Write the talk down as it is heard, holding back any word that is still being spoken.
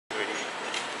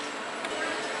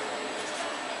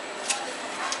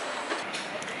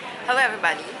Hello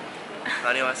everybody.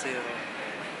 안녕하세요.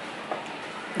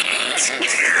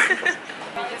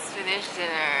 We just finished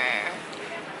dinner.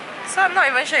 So I'm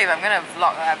not even sure if I'm gonna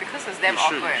vlog because it's damn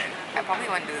awkward. I probably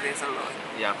won't do this alone.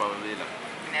 Yeah, probably lah.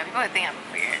 Yeah, people will think I'm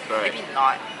weird. Correct. Maybe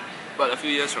not. But a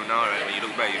few years from now, right, when you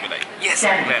look back, you'll be like, yes,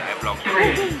 I'm glad I vlogged.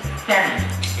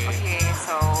 Okay,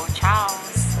 so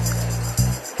ciaos.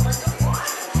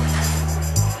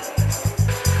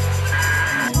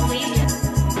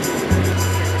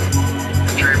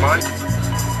 Trademark.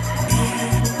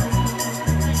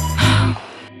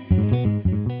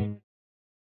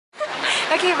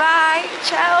 Okay, bye.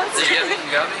 Ciao. Did you get me? You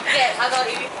got me? Yes, I got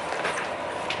you.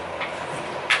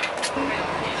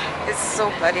 It's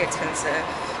so bloody expensive.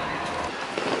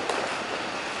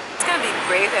 It's gonna be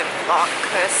brave and vlog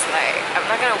because like I'm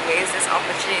not gonna waste this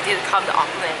opportunity to come to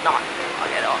Auckland and not vlog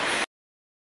at all.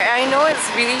 I know it's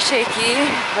really shaky,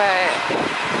 but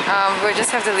we'll just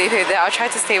have to leave it there. I'll try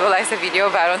to stabilize the video,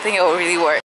 but I don't think it will really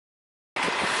work.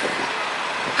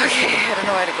 Okay, I don't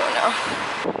know where to go now.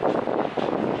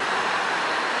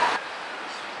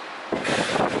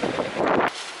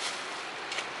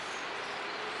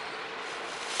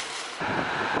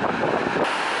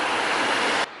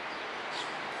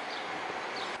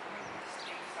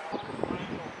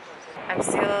 I'm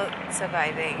still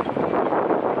surviving.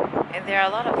 And there are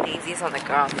a lot of daisies on the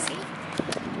ground, see?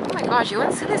 Oh my gosh, you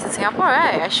want to see this in Singapore,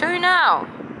 right? I show you now.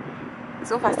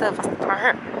 So faster,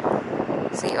 faster.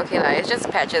 See, okay, like, it's just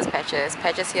patches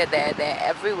here, there,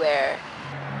 everywhere.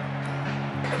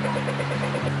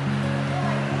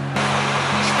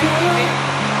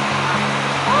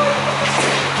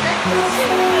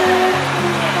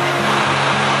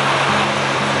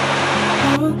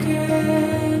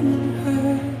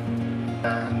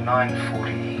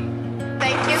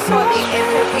 Thank you for the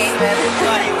entertainment.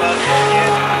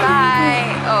 Bye.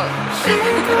 Oh.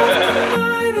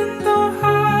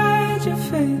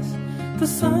 The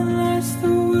sunlight's the